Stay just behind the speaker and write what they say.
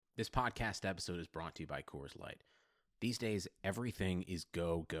This podcast episode is brought to you by Coors Light. These days, everything is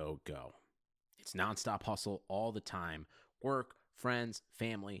go, go, go. It's nonstop hustle all the time. Work, friends,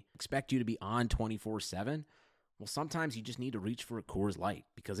 family expect you to be on 24/7. Well, sometimes you just need to reach for a Coors Light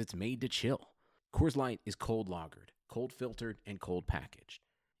because it's made to chill. Coors Light is cold lagered, cold filtered, and cold packaged.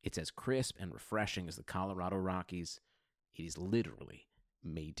 It's as crisp and refreshing as the Colorado Rockies. It is literally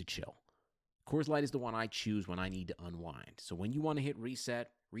made to chill. Coors Light is the one I choose when I need to unwind. So when you want to hit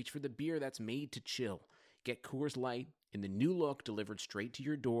reset, reach for the beer that's made to chill. Get Coors Light in the new look delivered straight to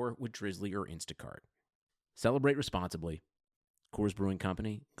your door with Drizzly or Instacart. Celebrate responsibly. Coors Brewing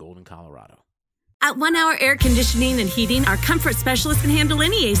Company, Golden, Colorado. At 1 Hour Air Conditioning and Heating, our comfort specialist can handle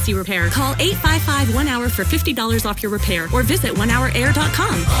any AC repair. Call 855-1HOUR for $50 off your repair or visit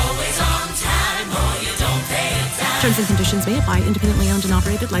onehourair.com. Always on time or you don't pay it down. Terms and conditions may apply. Independently owned and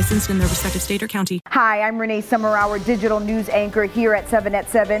operated, licensed in their respective state or county. Hi, I'm Renee Summerhour, digital news anchor here at 7 at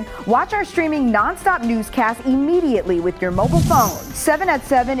 7. Watch our streaming nonstop newscast immediately with your mobile phone. 7 at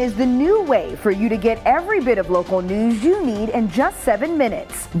 7 is the new way for you to get every bit of local news you need in just 7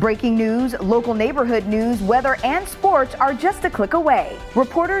 minutes. Breaking news, local neighborhood news, weather, and sports are just a click away.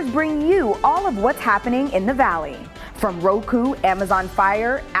 Reporters bring you all of what's happening in the Valley. From Roku, Amazon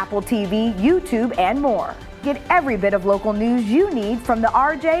Fire, Apple TV, YouTube, and more. Get every bit of local news you need from the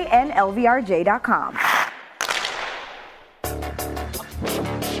RJ and LVRJ.com.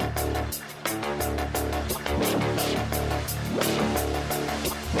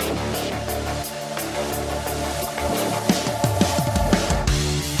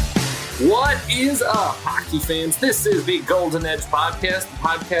 What is up, hockey fans? This is the Golden Edge Podcast, the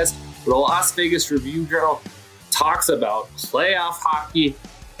podcast where the Las Vegas Review-Journal talks about playoff hockey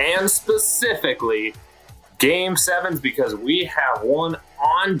and specifically Game 7s, because we have one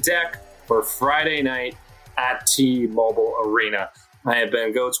on deck for Friday night at T-Mobile Arena. I have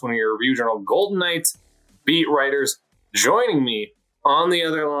Ben Goetz, one of your Review-Journal Golden Knights beat writers. Joining me on the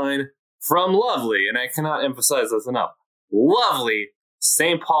other line from lovely, and I cannot emphasize this enough, lovely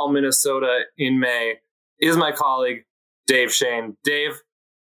St. Paul, Minnesota in May is my colleague, Dave Shane. Dave,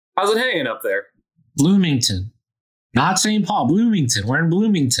 how's it hanging up there? Bloomington. Not St. Paul, Bloomington. We're in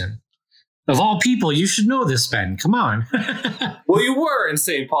Bloomington. Of all people, you should know this, Ben. Come on. Well, you were in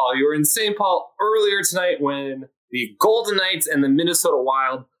St. Paul. You were in St. Paul earlier tonight when the Golden Knights and the Minnesota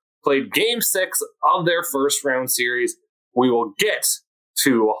Wild played Game 6 of their first round series. We will get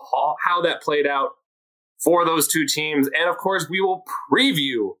to how that played out for those two teams. And of course, we will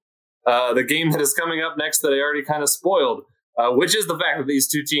preview the game that is coming up next that I already kind of spoiled, which is the fact that these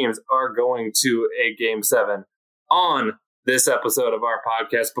two teams are going to a Game 7 on this episode of our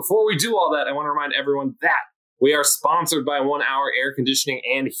podcast. Before we do all that, I want to remind everyone that we are sponsored by 1 Hour Air Conditioning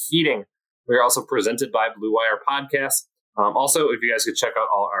and Heating. We are also presented by Blue Wire Podcasts. Also, if you guys could check out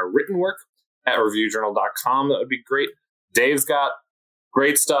all our written work at reviewjournal.com, that would be great. Dave's got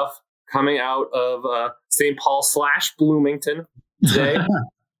great stuff coming out of St. Paul / Bloomington today.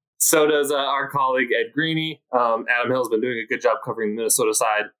 So does our colleague Ed Greeny. Adam Hill's been doing a good job covering the Minnesota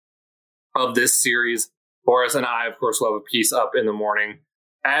side of this series. Boris and I, of course, will have a piece up in the morning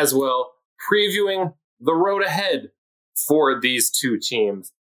as well, previewing the road ahead for these two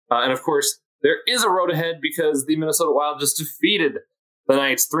teams. And of course, there is a road ahead because the Minnesota Wild just defeated the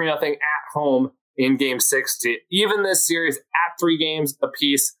Knights 3-0 at home in Game 6 to even this series at 3 games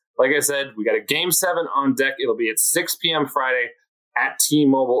apiece. Like I said, we got a Game 7 on deck. It'll be at 6 p.m. Friday at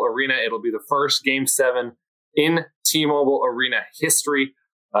T-Mobile Arena. It'll be the first Game 7 in T-Mobile Arena history.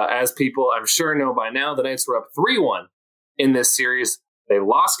 As people I'm sure know by now, the Knights were up 3-1 in this series. They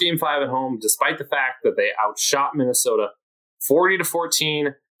lost Game 5 at home, despite the fact that they outshot Minnesota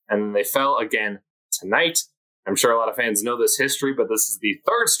 40-14, and they fell again tonight. I'm sure a lot of fans know this history, but this is the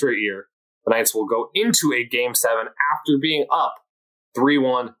third straight year the Knights will go into a Game 7 after being up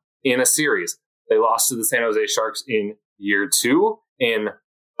 3-1 in a series. They lost to the San Jose Sharks in year 2 in,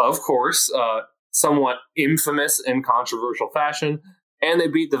 of course, somewhat infamous and controversial fashion. And they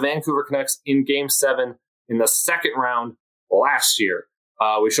beat the Vancouver Canucks in Game 7 in the second round last year.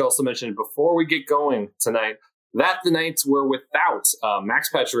 We should also mention before we get going tonight that the Knights were without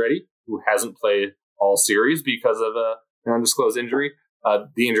Max Pacioretty, who hasn't played all series because of an undisclosed injury.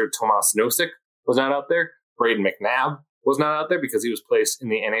 The injured Tomas Nosek was not out there. Braden McNabb was not out there because he was placed in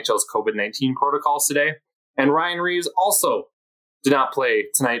the NHL's COVID-19 protocols today. And Ryan Reeves also did not play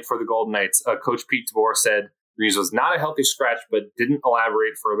tonight for the Golden Knights. Coach Pete DeBoer said Reeves was not a healthy scratch, but didn't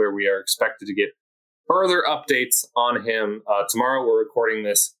elaborate further. We are expected to get further updates on him tomorrow. We're recording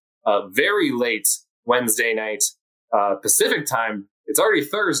this very late Wednesday night Pacific time. It's already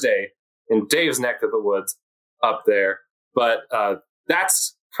Thursday in Dave's neck of the woods up there. But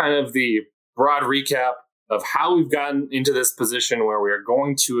that's kind of the broad recap of how we've gotten into this position where we are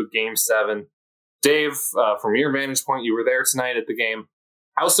going to a Game 7. Dave, from your vantage point, you were there tonight at the game.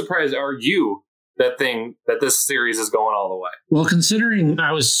 How surprised are you that this series is going all the way? Well, considering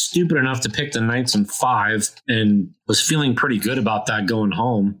I was stupid enough to pick the Knights in 5 and was feeling pretty good about that going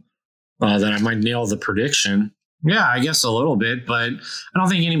home, that I might nail the prediction. Yeah, I guess a little bit, but I don't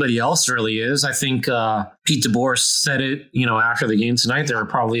think anybody else really is. I think Pete DeBoer said it, after the game tonight. There were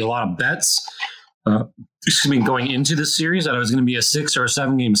probably a lot of bets, going into the series that it was going to be a 6 or a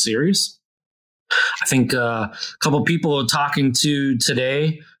 7 game series. I think a couple people talking to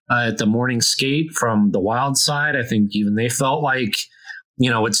today at the morning skate from the Wild side, I think even they felt like,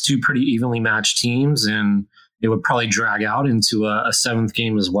 it's two pretty evenly matched teams and it would probably drag out into a 7th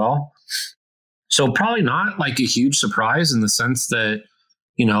game as well. So probably not like a huge surprise in the sense that,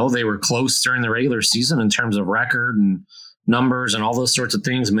 they were close during the regular season in terms of record and numbers and all those sorts of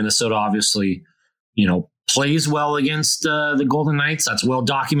things. Minnesota obviously, plays well against the Golden Knights. That's well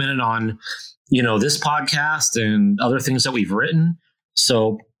documented on, this podcast and other things that we've written.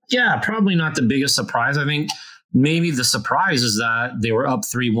 So yeah, probably not the biggest surprise. I think maybe the surprise is that they were up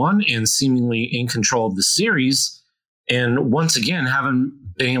 3-1 and seemingly in control of the series. And once again, haven't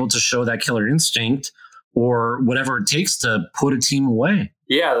been able to show that killer instinct or whatever it takes to put a team away.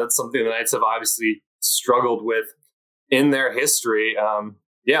 Yeah, that's something the Knights have obviously struggled with in their history.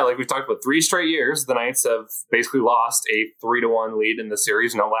 Like we talked about, 3 straight years, the Knights have basically lost a 3-1 lead in the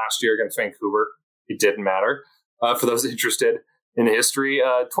series. Now, last year against Vancouver, it didn't matter. For those interested in history,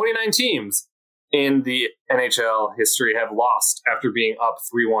 29 teams in the NHL history have lost after being up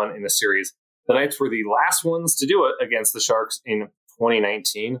 3-1 in the series. The Knights were the last ones to do it against the Sharks in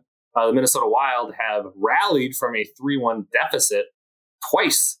 2019. The Minnesota Wild have rallied from a 3-1 deficit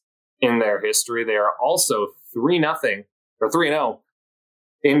twice in their history. They are also 3-0 or 3-0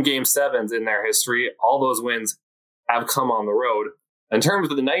 in Game 7s in their history. All those wins have come on the road. In terms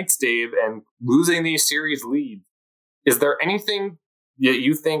of the Knights, Dave, and losing these series leads, is there anything that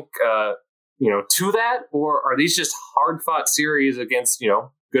you think, to that? Or are these just hard-fought series against,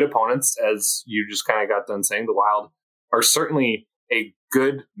 good opponents? As you just kind of got done saying, the Wild are certainly a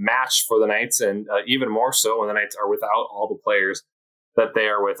good match for the Knights, and even more so when the Knights are without all the players that they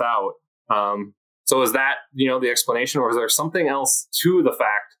are without. So is that, the explanation, or is there something else to the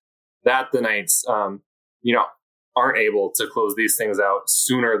fact that the Knights, aren't able to close these things out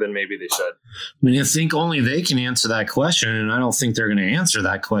sooner than maybe they should? I mean, I think only they can answer that question, and I don't think they're going to answer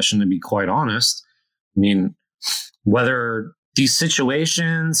that question, to be quite honest. I mean, whether these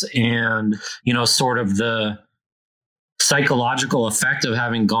situations and, sort of the psychological effect of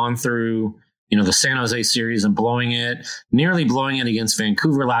having gone through, the San Jose series and nearly blowing it against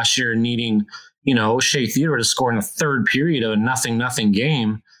Vancouver last year, needing, Shea Theodore to score in the 3rd period of a 0-0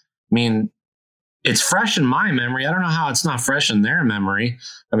 game. I mean, it's fresh in my memory. I don't know how it's not fresh in their memory.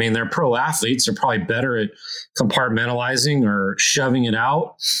 I mean, they're pro athletes. They're probably better at compartmentalizing or shoving it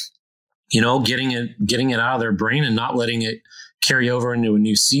out, getting it out of their brain and not letting it carry over into a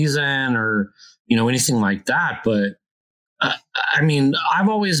new season or, anything like that. But I mean, I've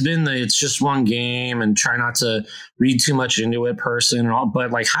always been it's just one game and try not to read too much into it person and all, but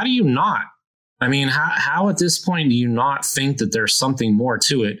like, how do you not? I mean, how at this point do you not think that there's something more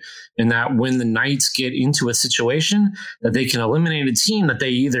to it, and that when the Knights get into a situation that they can eliminate a team that they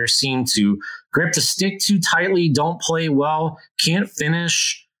either seem to grip the stick too tightly, don't play well, can't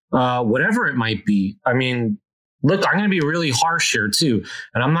finish, whatever it might be. I mean, look, I'm going to be really harsh here too,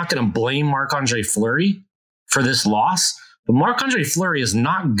 and I'm not going to blame Marc-Andre Fleury for this loss, but Marc-Andre Fleury is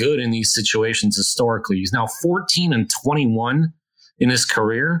not good in these situations historically. He's now 14-21 in his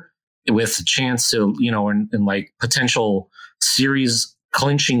career, with a chance to, in like potential series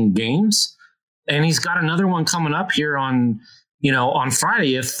clinching games. And he's got another one coming up here on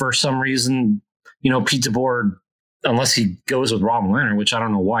Friday, if for some reason, Pete DeBoer, unless he goes with Rob Leonard, which I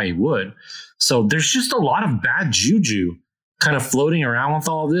don't know why he would. So there's just a lot of bad juju kind of floating around with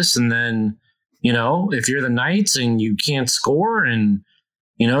all this. And then, if you're the Knights and you can't score and,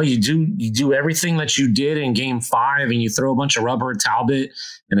 you do everything that you did in Game 5 and you throw a bunch of rubber at Talbot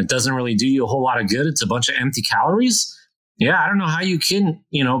and it doesn't really do you a whole lot of good. It's a bunch of empty calories. Yeah, I don't know how you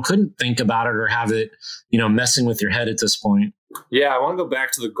couldn't think about it or have it, messing with your head at this point. Yeah, I want to go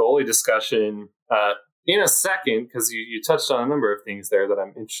back to the goalie discussion in a second, because you touched on a number of things there that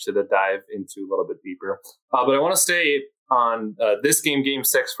I'm interested to dive into a little bit deeper. But I want to stay on this game, Game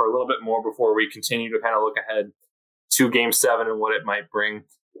 6, for a little bit more before we continue to kind of look ahead to Game 7 and what it might bring.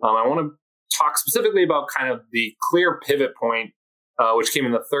 I want to talk specifically about kind of the clear pivot point, which came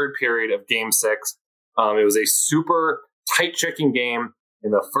in the 3rd period of Game 6. It was a super tight checking game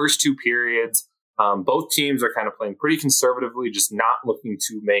in the first two periods. Both teams are kind of playing pretty conservatively, just not looking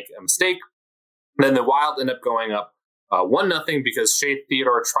to make a mistake. And then the Wild end up going up 1-0 because Shea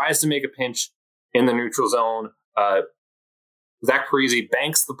Theodore tries to make a pinch in the neutral zone. Zach Parise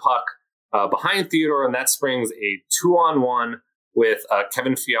banks the puck behind Theodore, and that springs a 2-on-1 with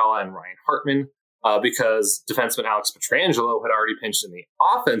Kevin Fiala and Ryan Hartman because defenseman Alex Pietrangelo had already pinched in the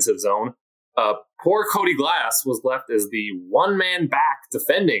offensive zone. Poor Cody Glass was left as the one-man back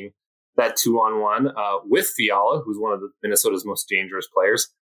defending that 2-on-1 with Fiala, who's one of Minnesota's most dangerous players.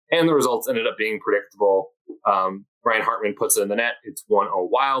 And the results ended up being predictable. Ryan Hartman puts it in the net. It's 1-0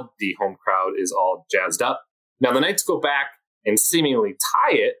 Wild. The home crowd is all jazzed up. Now the Knights go back and seemingly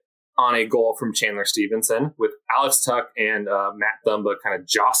tie it on a goal from Chandler Stevenson with Alex Tuch and Matt Dumba kind of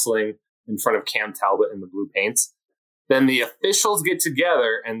jostling in front of Cam Talbot in the blue paints. Then the officials get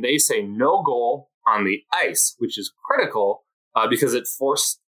together and they say no goal on the ice, which is critical because it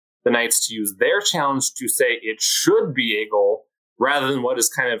forced the Knights to use their challenge to say it should be a goal rather than what is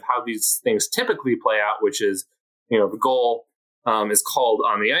kind of how these things typically play out, which is, the goal is called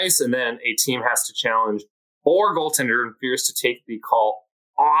on the ice and then a team has to challenge or goaltender interferes to take the call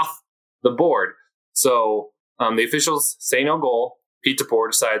off the board. So the officials say no goal. Pete DeBoer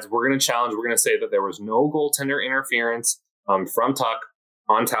decides we're going to challenge. We're going to say that there was no goaltender interference from Tuch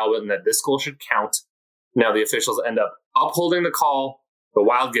on Talbot and that this goal should count. Now the officials end up upholding the call. The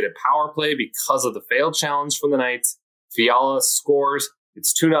Wild get a power play because of the failed challenge from the Knights. Fiala scores.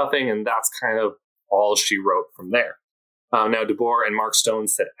 It's 2-0, and that's kind of all she wrote from there. Now, DeBoer and Mark Stone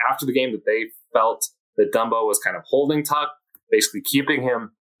said after the game that they felt that Dumba was kind of holding Tuch, basically keeping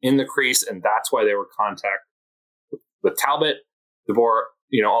him in the crease, and that's why they were contact with Talbot. DeBoer,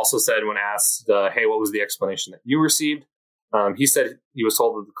 also said when asked, hey, what was the explanation that you received? He said he was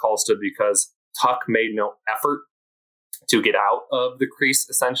told that the call stood because Tuch made no effort to get out of the crease,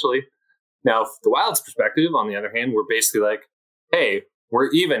 essentially. Now, the Wild's perspective, on the other hand, we're basically like, hey, we're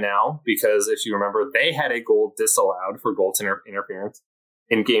even now, because if you remember, they had a goal disallowed for goaltender interference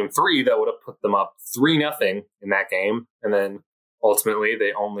in Game 3 that would have put them up 3-0 in that game. And then ultimately,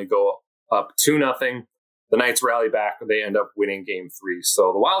 they only go up 2-0. The Knights rally back, and they end up winning Game 3.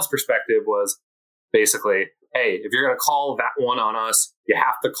 So the Wild's perspective was basically, hey, if you're going to call that one on us, you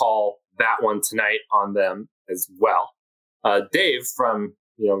have to call that one tonight on them as well. Dave, from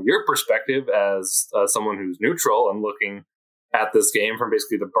your perspective as someone who's neutral and looking at this game from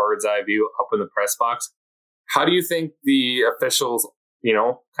basically the bird's eye view up in the press box, how do you think the officials,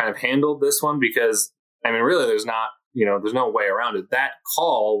 kind of handled this one? Because really, there's no way around it. That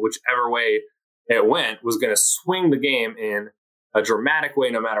call, whichever way it went, was going to swing the game in a dramatic way,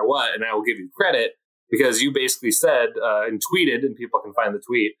 no matter what. And I will give you credit because you basically said and tweeted, and people can find the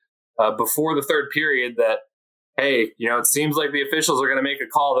tweet before the third period that, hey, it seems like the officials are going to make a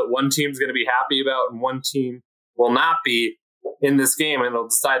call that one team's going to be happy about and one team will not be in this game, and it'll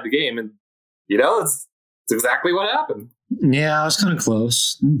decide the game. And, it's exactly what happened. Yeah, I was kind of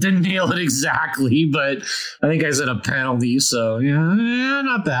close. Didn't nail it exactly, but I think I said a penalty. So, yeah,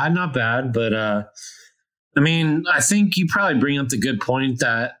 not bad. But, I think you probably bring up the good point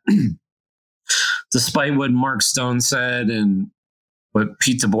that despite what Mark Stone said and what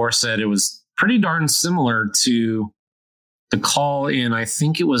Pete DeBoer said, it was pretty darn similar to the call in, I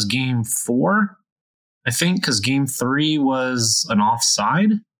think it was Game 4. Because Game 3 was an offside.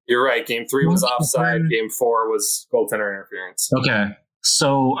 You're right. Game 3 was offside. Game 4 was goaltender interference. Okay.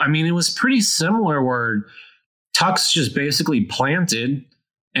 So, it was pretty similar where Tuch's just basically planted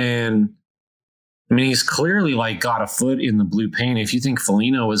and, he's clearly got a foot in the blue paint. If you think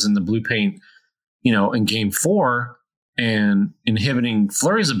Foligno was in the blue paint, in Game 4 and inhibiting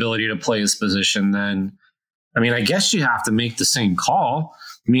Fleury's ability to play his position, then, I guess you have to make the same call.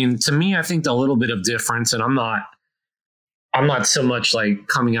 To me, I think a little bit of difference, and I'm not so much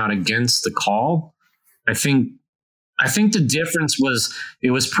coming out against the call. I think the difference was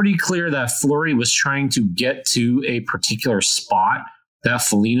it was pretty clear that Fleury was trying to get to a particular spot that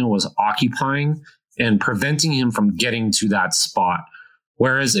Foligno was occupying and preventing him from getting to that spot.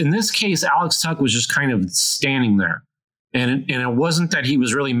 Whereas in this case, Alex Tuch was just kind of standing there. And it wasn't that he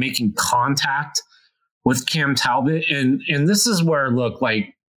was really making contact with Cam Talbot. And this is where,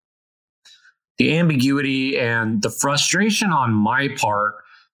 the ambiguity and the frustration on my part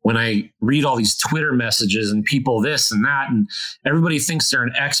when I read all these Twitter messages and people this and that, and everybody thinks they're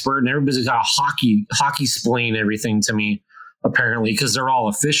an expert and everybody's got a hockey splain everything to me, apparently, because they're all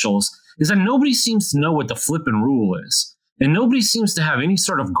officials, is that nobody seems to know what the flipping rule is. And nobody seems to have any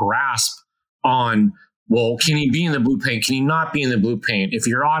sort of grasp on well, can he be in the blue paint? Can he not be in the blue paint? If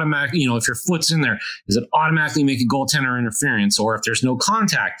you're automatic, if your foot's in there, does it automatically make a goaltender interference? Or if there's no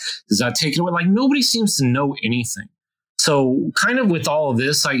contact, does that take it away? Like, nobody seems to know anything. So kind of with all of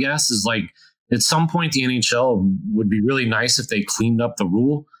this, I guess, is like at some point the NHL would be really nice if they cleaned up the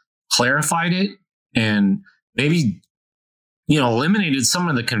rule, clarified it, and maybe, eliminated some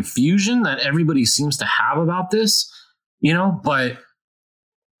of the confusion that everybody seems to have about this, but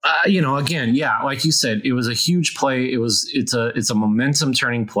again, yeah, like you said, it was a huge play. It's a momentum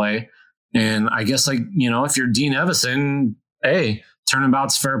turning play. And I guess, if you're Dean Evason, hey,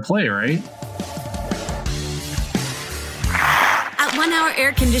 turnabout's fair play, right? At 1 Hour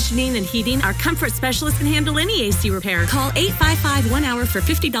Air Conditioning and Heating, our comfort specialists can handle any AC repair. Call 855-1HOUR for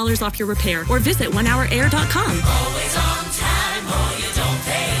 $50 off your repair or visit onehourair.com. Always on time or you don't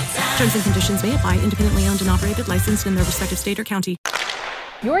pay it down. Terms and conditions may apply. Independently owned and operated, licensed in their respective state or county.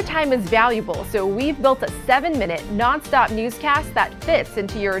 Your time is valuable, so we've built a 7-minute nonstop newscast that fits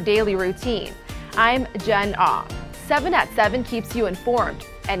into your daily routine. I'm Jen Ah. 7 at 7 keeps you informed,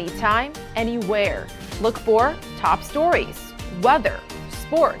 anytime, anywhere. Look for top stories, weather,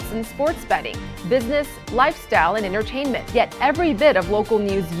 sports and sports betting, business, lifestyle, and entertainment. Get every bit of local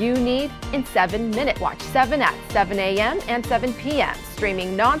news you need in 7 minutes. Watch 7 at 7 a.m. and 7 p.m.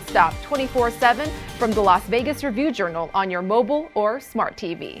 Streaming nonstop 24/7 from the Las Vegas Review-Journal on your mobile or smart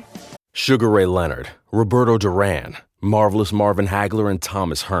TV. Sugar Ray Leonard, Roberto Duran, Marvelous Marvin Hagler, and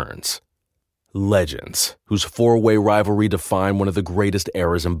Thomas Hearns. Legends, whose four-way rivalry defined one of the greatest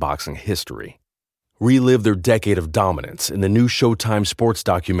eras in boxing history. Relive their decade of dominance in the new Showtime sports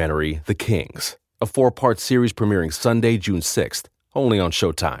documentary, The Kings, a 4-part series premiering Sunday, June 6th, only on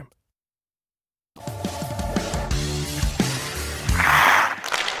Showtime.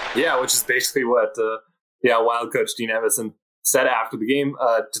 Yeah, which is basically what Wild coach Dean Evason said after the game.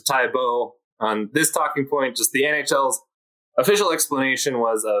 To tie a bow on this talking point, just the NHL's official explanation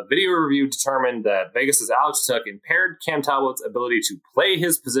was a video review determined that Vegas's Alex Tuch impaired Cam Talbot's ability to play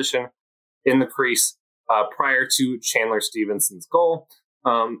his position in the crease prior to Chandler Stevenson's goal.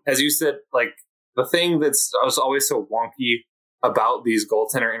 As you said, like, the thing that's always so wonky about these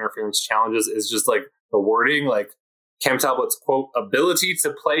goaltender interference challenges is just like the wording, like Cam Talbot's quote ability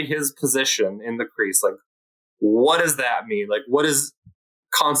to play his position in the crease. Like, what does that mean? Like, what is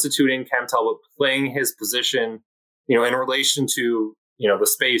constituting Cam Talbot playing his position, in relation to, the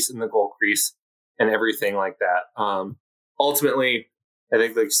space in the goal crease and everything like that. Ultimately, I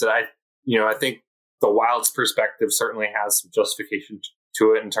think, like you said, I think the Wild's perspective certainly has some justification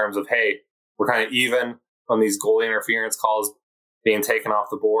to it in terms of, hey, we're kind of even on these goalie interference calls being taken off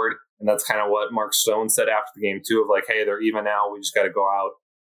the board. And that's kind of what Mark Stone said after the game too, of like, hey, they're even now. We just got to go out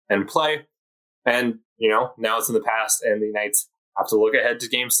and play. And, now it's in the past and the Knights have to look ahead to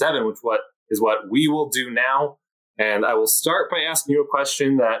Game 7, which is what we will do now. And I will start by asking you a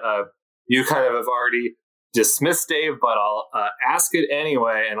question that you kind of have already dismissed, Dave, but I'll ask it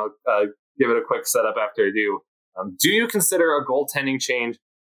anyway, and I'll give it a quick setup after I do. Do you consider a goaltending change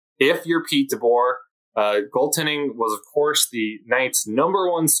if you're Pete DeBoer? Goaltending was, of course, the Knights' number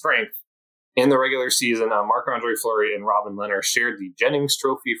one strength in the regular season. Marc-Andre Fleury and Robin Lehner shared the Jennings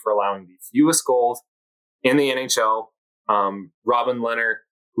Trophy for allowing the fewest goals in the NHL. Robin Lehner,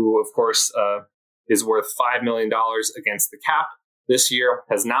 who, of course, is worth $5 million against the cap this year,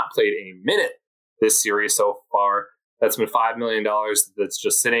 has not played a minute this series so far. That's been $5 million that's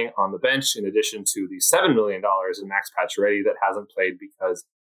just sitting on the bench, in addition to the $7 million in Max Pacioretty that hasn't played because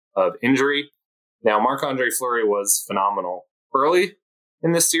of injury. Now, Marc-Andre Fleury was phenomenal early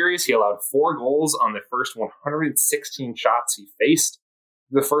in this series. He allowed 4 goals on the first 116 shots he faced.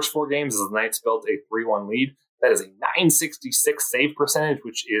 The first 4 games as the Knights built a 3-1 lead. That is a .966 save percentage,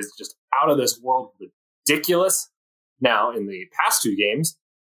 which is just out of this world ridiculous. Now, in the past 2 games,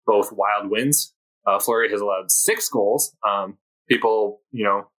 both Wild wins. Fleury has allowed 6 goals. People,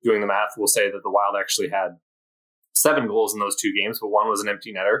 doing the math will say that the Wild actually had 7 goals in those 2 games, but one was an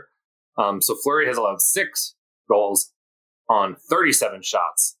empty netter. So Fleury has allowed 6 goals on 37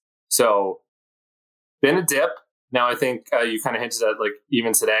 shots. So, been a dip. Now, I think you kind of hinted at, like,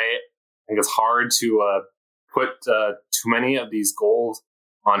 even today, I think it's hard to put too many of these goals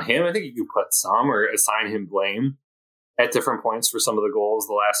on him. I think you could put some or assign him blame at different points for some of the goals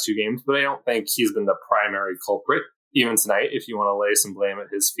the last 2 games, but I don't think he's been the primary culprit, even tonight, if you want to lay some blame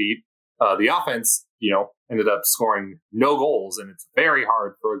at his feet. The offense, ended up scoring no goals, and it's very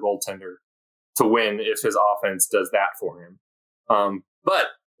hard for a goaltender to win if his offense does that for him. But,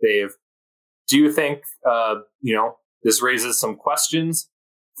 Dave, do you think, this raises some questions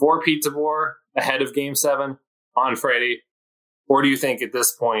for Pete DeBoer ahead of Game 7 on Friday? Or do you think at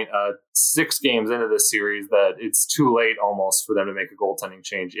this point, 6 games into this series, that it's too late almost for them to make a goaltending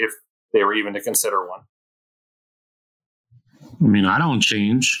change if they were even to consider one? I mean, I don't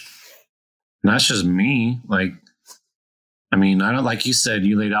change. That's just me. Like, I mean, I don't, like you said,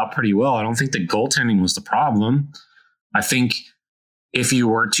 you laid out pretty well. I don't think the goaltending was the problem. I think if you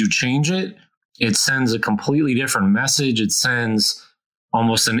were to change it, it sends a completely different message. It sends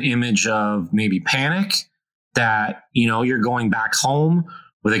almost an image of maybe panic that, you know, you're going back home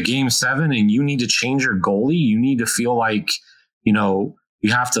with a game 7 and you need to change your goalie. You need to feel like, you know,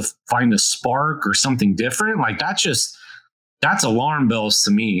 you have to find a spark or something different. Like that's alarm bells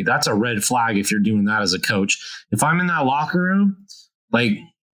to me. That's a red flag if you're doing that as a coach. If I'm in that locker room, like,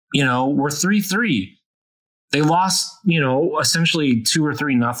 you know, we're 3-3. They lost, you know, essentially 2 or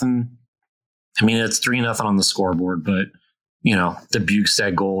 3-0. I mean, it's 3-0 on the scoreboard, but, you know, the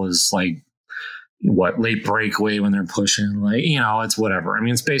Bukestad goal is like, late breakaway when they're pushing, like, you know, it's whatever. I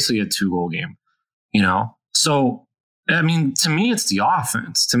mean, it's basically a 2-goal game, you know? So, I mean, to me, it's the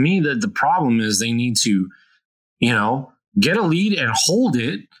offense. To me, the problem is they need to, you know, get a lead and hold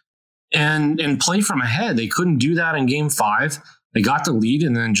it and play from ahead. They couldn't do that in game 5. They got the lead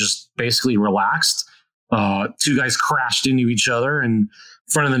and then just basically relaxed. 2 guys crashed into each other in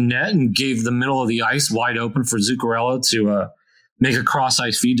front of the net and gave the middle of the ice wide open for Zuccarello to make a cross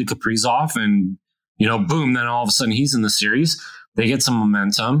ice feed to Kaprizov. And, you know, boom, then all of a sudden he's in the series. They get some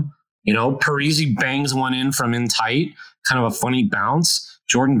momentum. You know, Parise bangs one in from in tight, kind of a funny bounce.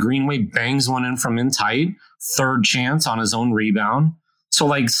 Jordan Greenway bangs one in from in tight, 3rd chance on his own rebound. So,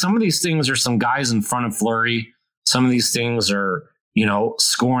 like, some of these things are some guys in front of Fleury. Some of these things are, you know,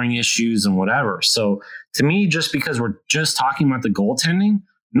 scoring issues and whatever. So, to me, just because we're just talking about the goaltending,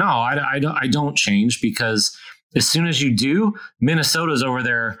 no, I don't change, because as soon as you do, Minnesota's over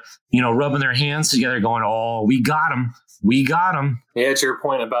there, you know, rubbing their hands together going, oh, we got him. We got him. Yeah, to your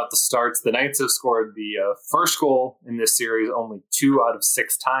point about the starts, the Knights have scored the first goal in this series only 2 out of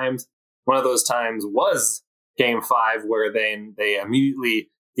 6 times. One of those times was game 5, where they immediately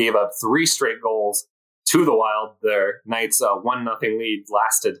gave up 3 straight goals to the Wild. Their Knights' 1-0 lead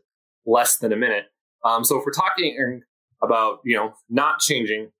lasted less than a minute. So if we're talking about, you know, not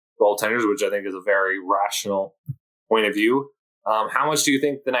changing goaltenders, which I think is a very rational point of view, how much do you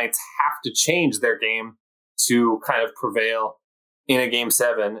think the Knights have to change their game to kind of prevail in a game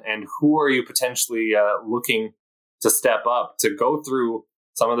 7? And who are you potentially looking to step up to go through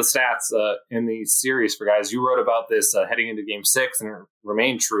some of the stats in the series for guys? You wrote about this heading into game 6, and it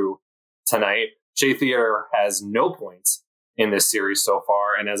remained true tonight. Shea Theodore has no points in this series so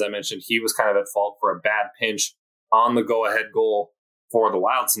far. And as I mentioned, he was kind of at fault for a bad pinch on the go-ahead goal for the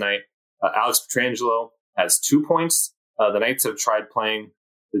Wild tonight. Alex Pietrangelo has 2 points. The Knights have tried playing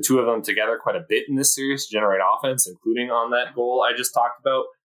the 2 of them together quite a bit in this series to generate offense, including on that goal I just talked about,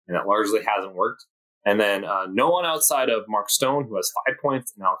 and it largely hasn't worked. And then no one outside of Mark Stone, who has 5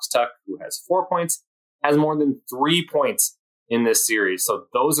 points, and Alex Tuch, who has 4 points, has more than 3 points in this series. So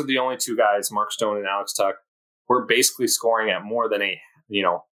those are the only 2 guys, Mark Stone and Alex Tuch, who are basically scoring at more than a, you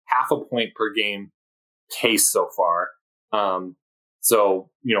know, half a point per game case so far. So,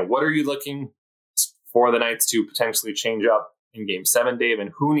 you know, what are you looking for the Knights to potentially change up in game 7, Dave,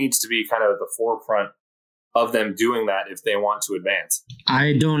 and who needs to be kind of at the forefront of them doing that if they want to advance?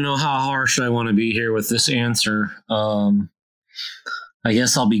 I don't know how harsh I want to be here with this answer. I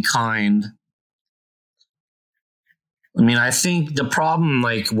guess I'll be kind. I mean, I think the problem,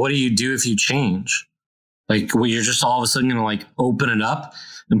 like, what do you do if you change? Like, well, you're just all of a sudden going to, like, open it up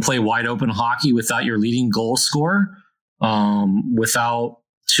and play wide open hockey without your leading goal scorer, without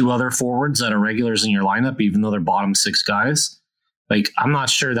 2 other forwards that are regulars in your lineup, even though they're bottom 6 guys. Like, I'm not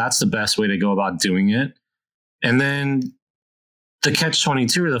sure that's the best way to go about doing it. And then the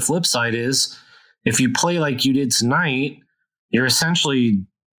catch-22 or the flip side is, if you play like you did tonight, you're essentially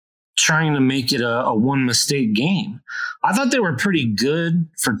trying to make it a one-mistake game. I thought they were pretty good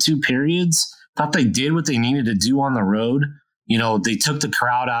for 2 periods. Thought they did what they needed to do on the road. You know, they took the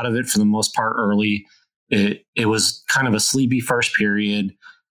crowd out of it for the most part early. It was kind of a sleepy first period.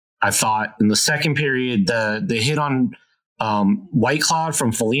 I thought in the second period, the hit on White Cloud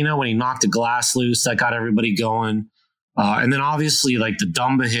from Foligno when he knocked the glass loose, that got everybody going. And then obviously, like, the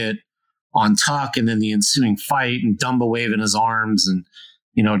Dumba hit on Tuch, and then the ensuing fight, and Dumba waving his arms and,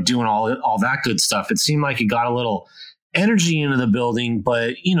 you know, doing all that good stuff. It seemed like it got a little energy into the building,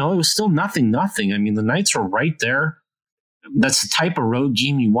 but, you know, it was still nothing. I mean, the Knights were right there. That's the type of road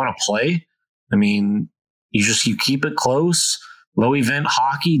game you want to play. I mean, you keep it close, low event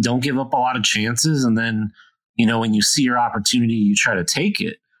hockey, don't give up a lot of chances. And then, you know, when you see your opportunity, you try to take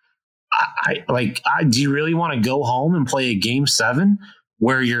it. do you really want to go home and play a game 7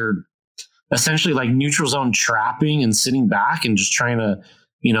 where you're essentially like neutral zone trapping and sitting back and just trying to,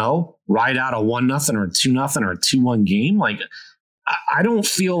 ride out a 1-0 or a 2-0 or a 2-1 game? Like, I don't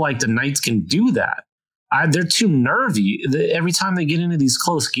feel like the Knights can do that. They're too nervy. Every time they get into these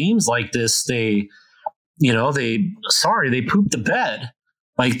close games like this, they poop the bed.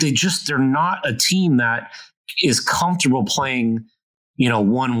 Like they're not a team that is comfortable playing,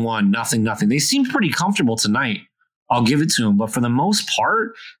 1-1, 0-0. They seemed pretty comfortable tonight. I'll give it to them. But for the most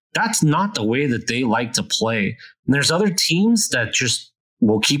part, that's not the way that they like to play. And there's other teams that just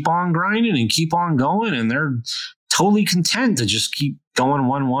will keep on grinding and keep on going, and they're totally content to just keep going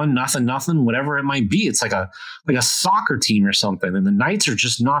 1-1, 0-0, whatever it might be. It's like a soccer team or something. And the Knights are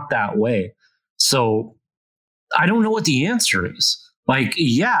just not that way. So I don't know what the answer is. Like,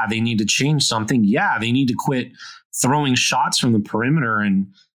 yeah, they need to change something. Yeah, they need to quit throwing shots from the perimeter and,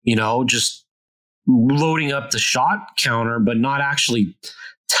 just loading up the shot counter, but not actually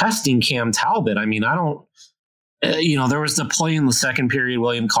testing Cam Talbot. I mean, I don't, there was the play in the second period.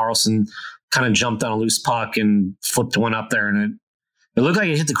 William Karlsson kind of jumped on a loose puck and flipped one up there, and it looked like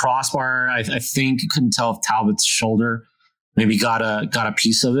it hit the crossbar. I think you couldn't tell if Talbot's shoulder maybe got a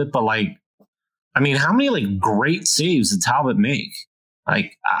piece of it, but how many great saves did Talbot make?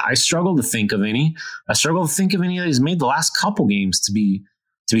 I struggle to think of any. I struggle to think of any that he's made the last couple games, to be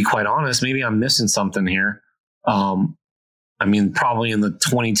quite honest. Maybe I'm missing something here. Probably in the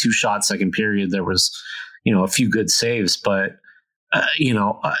 22 shot second period, there was, a few good saves, but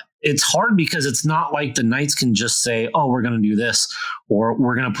it's hard because it's not like the Knights can just say, oh, we're going to do this, or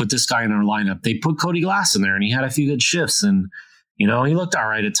we're going to put this guy in our lineup. They put Cody Glass in there and he had a few good shifts, and, he looked all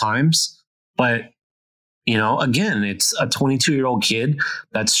right at times, but again, it's a 22-year-old kid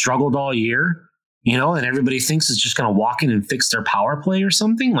that struggled all year, and everybody thinks it's just going to walk in and fix their power play or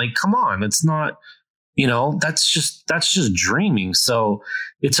something. Like, come on, it's not, that's just dreaming. So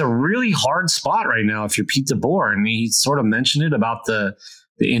it's a really hard spot right now if you're Pete DeBoer. And he sort of mentioned it about the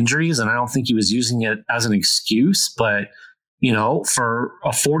injuries, and I don't think he was using it as an excuse, but, for a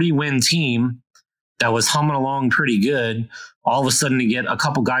 40-win team that was humming along pretty good, all of a sudden to get a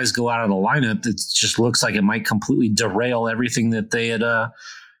couple guys go out of the lineup, it just looks like it might completely derail everything that they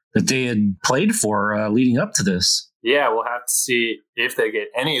had played for leading up to this. Yeah, we'll have to see if they get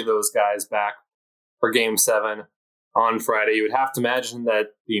any of those guys back for Game 7 on Friday. You would have to imagine that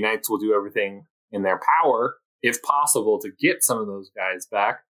the Knights will do everything in their power, if possible, to get some of those guys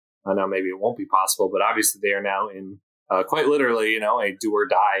back. I know maybe it won't be possible, but obviously they are now in quite literally, a do or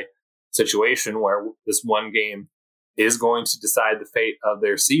die situation where this one game is going to decide the fate of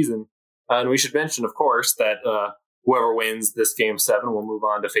their season. And we should mention, of course, that whoever wins this Game 7 will move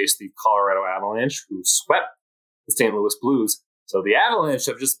on to face the Colorado Avalanche, who swept the St. Louis Blues. So the Avalanche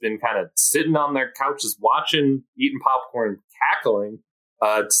have just been kind of sitting on their couches watching, eating popcorn, cackling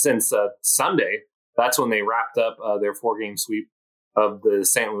since Sunday. That's when they wrapped up their 4-game sweep of the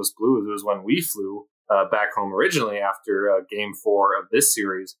St. Louis Blues. It was when we flew back home originally after Game 4 of this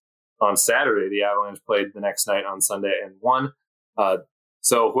series on Saturday. The Avalanche played the next night on Sunday and won.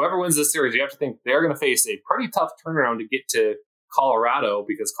 So whoever wins this series, you have to think they're going to face a pretty tough turnaround to get to Colorado,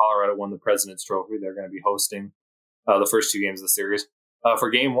 because Colorado won the President's Trophy. They're going to be hosting the first 2 games of the series for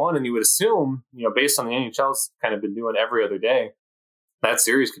Game 1. And you would assume, based on the NHL's kind of been doing every other day, that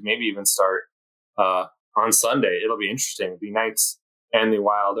series could maybe even start on Sunday. It'll be interesting. The Knights and the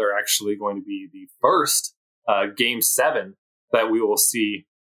Wild are actually going to be the first Game 7 that we will see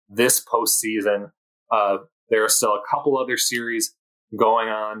this postseason. There are still a couple other series going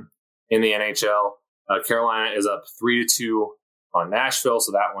on in the NHL. Carolina is up 3-2 on Nashville,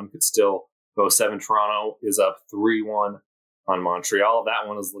 so that one could still go 7. Toronto is up 3-1 on Montreal. That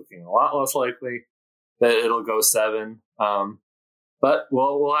one is looking a lot less likely that it'll go 7. But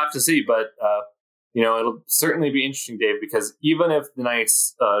we'll have to see. But it'll certainly be interesting, Dave, because even if the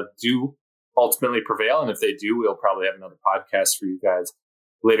Knights do ultimately prevail, and if they do, we'll probably have another podcast for you guys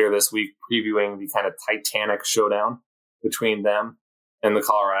later this week previewing the kind of titanic showdown between them and the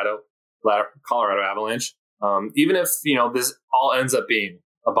Colorado Avalanche. Even if, this all ends up being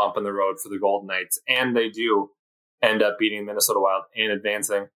a bump in the road for the Golden Knights, and they do end up beating Minnesota Wild and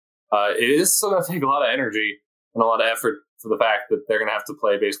advancing, it is still going to take a lot of energy and a lot of effort for the fact that they're going to have to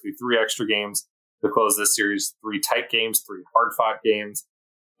play basically 3 extra games to close this series, 3 tight games, 3 hard-fought games.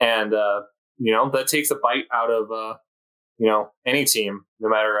 And, that takes a bite out of, any team, no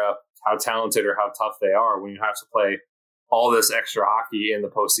matter how talented or how tough they are, when you have to play all this extra hockey in the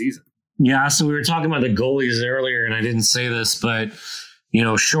postseason. Yeah, so we were talking about the goalies earlier, and I didn't say this, but,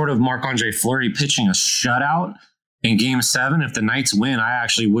 short of Marc-Andre Fleury pitching a shutout, in Game 7, if the Knights win, I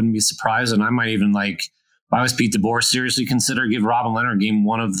actually wouldn't be surprised. And I might even, if I was Pete DeBoer, seriously consider give Robin Leonard Game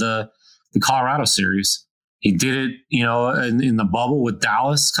 1 of the Colorado series. He did it, in the bubble with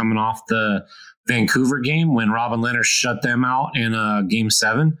Dallas coming off the Vancouver game when Robin Leonard shut them out in Game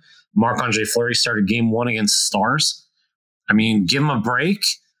 7. Marc-Andre Fleury started Game 1 against the Stars. I mean, give him a break,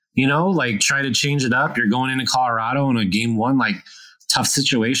 try to change it up. You're going into Colorado in a Game 1, tough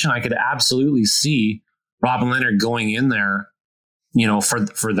situation. I could absolutely see Robin Leonard going in there,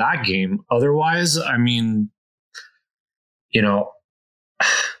 for that game. Otherwise, I mean,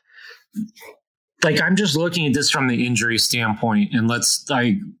 I'm just looking at this from the injury standpoint, and one,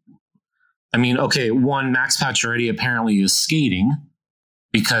 Max Pacioretty apparently is skating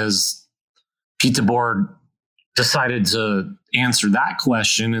because Pete DeBoer decided to answer that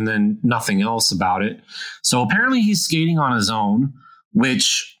question and then nothing else about it. So apparently he's skating on his own,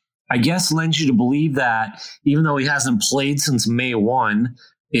 which I guess lends you to believe that even though he hasn't played since May 1,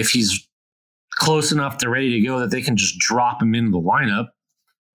 if he's close enough to ready to go, that they can just drop him into the lineup.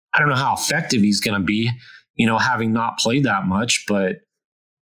 I don't know how effective he's going to be, having not played that much, but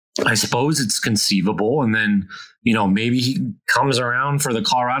I suppose it's conceivable. And then, maybe he comes around for the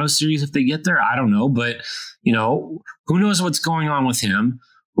Colorado series if they get there. I don't know. But, who knows what's going on with him?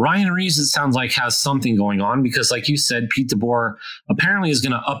 Ryan Reeves, it sounds like, has something going on because, like you said, Pete DeBoer apparently is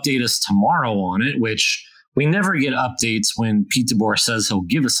going to update us tomorrow on it, which we never get updates when Pete DeBoer says he'll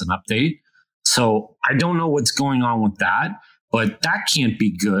give us an update. So I don't know what's going on with that, but that can't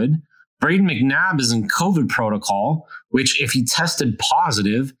be good. Braden McNabb is in COVID protocol, which if he tested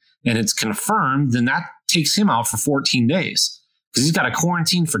positive and it's confirmed, then that takes him out for 14 days because he's got a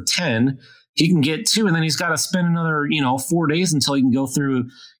quarantine for 10. He can get 2, and then he's got to spend another, 4 days until he can go through,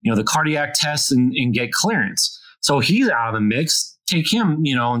 the cardiac tests and get clearance. So he's out of the mix. Take him,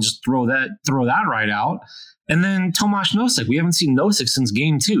 and just throw that right out. And then Tomáš Nosek. We haven't seen Nosek since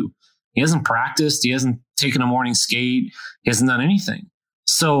Game 2. He hasn't practiced. He hasn't taken a morning skate. He hasn't done anything.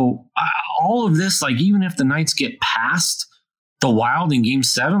 So all of this, even if the Knights get past the Wild in Game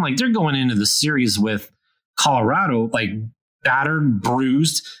 7, they're going into the series with Colorado, battered,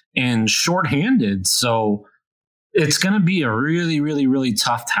 bruised, and shorthanded. So it's going to be a really, really, really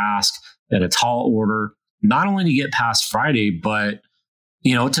tough task at a tall order, not only to get past Friday, but,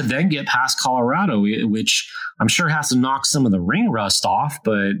 to then get past Colorado, which I'm sure has to knock some of the ring rust off,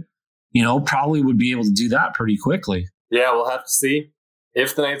 but, probably would be able to do that pretty quickly. Yeah, we'll have to see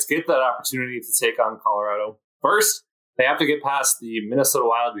if the Knights get that opportunity to take on Colorado. First, they have to get past the Minnesota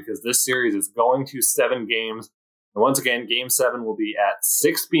Wild because this series is going to 7 games. And once again, Game 7 will be at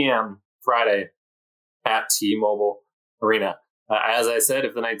 6 p.m. Friday at T-Mobile Arena. As I said,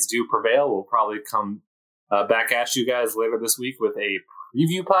 if the Knights do prevail, we'll probably come back at you guys later this week with a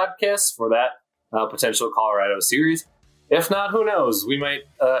preview podcast for that potential Colorado series. If not, who knows? We might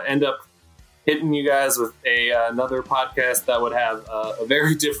end up hitting you guys with another podcast that would have a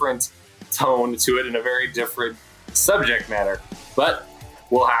very different tone to it and a very different subject matter. But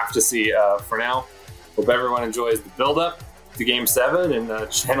we'll have to see. For now, hope everyone enjoys the build-up to Game 7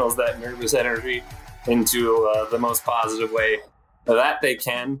 and channels that nervous energy into the most positive way that they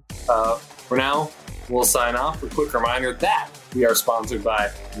can. For now, we'll sign off. A quick reminder that we are sponsored by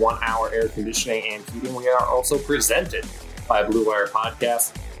 1 Hour Air Conditioning and Heating. We are also presented by Blue Wire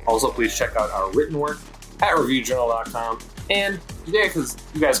Podcast. Also, please check out our written work at reviewjournal.com. And yeah, because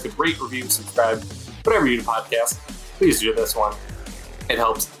you guys could rate, review, subscribe, whatever you do to podcasts, please do this one. It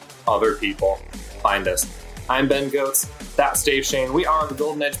helps other people find us. I'm Ben Goetz. That's Dave Shane. We are the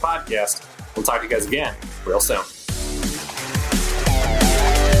Golden Edge Podcast. We'll talk to you guys again real soon.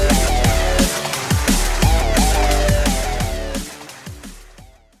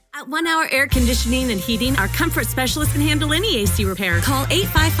 At 1 Hour Air Conditioning and Heating, our comfort specialist can handle any AC repair. Call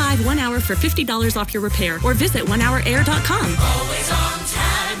 855-1-HOUR for $50 off your repair or visit onehourair.com. Always on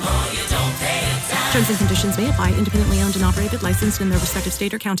time or you don't pay time. Terms and conditions may apply. Independently owned and operated, licensed in their respective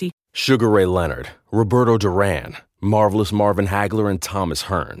state or county. Sugar Ray Leonard, Roberto Duran, Marvelous Marvin Hagler, and Thomas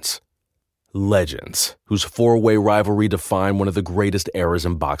Hearns. Legends, whose four-way rivalry defined one of the greatest eras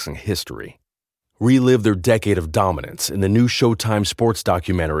in boxing history. Relive their decade of dominance in the new Showtime sports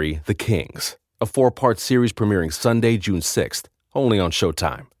documentary, The Kings, a 4-part series premiering Sunday, June 6th, only on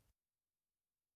Showtime.